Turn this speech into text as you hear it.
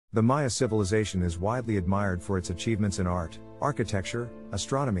The Maya civilization is widely admired for its achievements in art, architecture,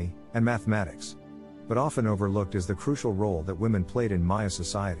 astronomy, and mathematics. But often overlooked is the crucial role that women played in Maya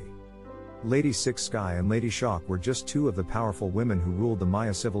society. Lady Xoc and Lady Xoc were just two of the powerful women who ruled the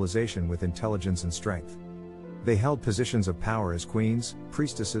Maya civilization with intelligence and strength. They held positions of power as queens,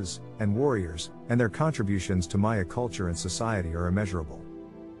 priestesses, and warriors, and their contributions to Maya culture and society are immeasurable.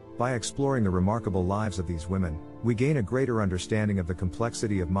 By exploring the remarkable lives of these women, we gain a greater understanding of the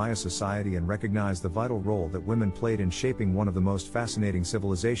complexity of Maya society and recognize the vital role that women played in shaping one of the most fascinating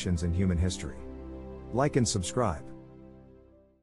civilizations in human history. Like and subscribe.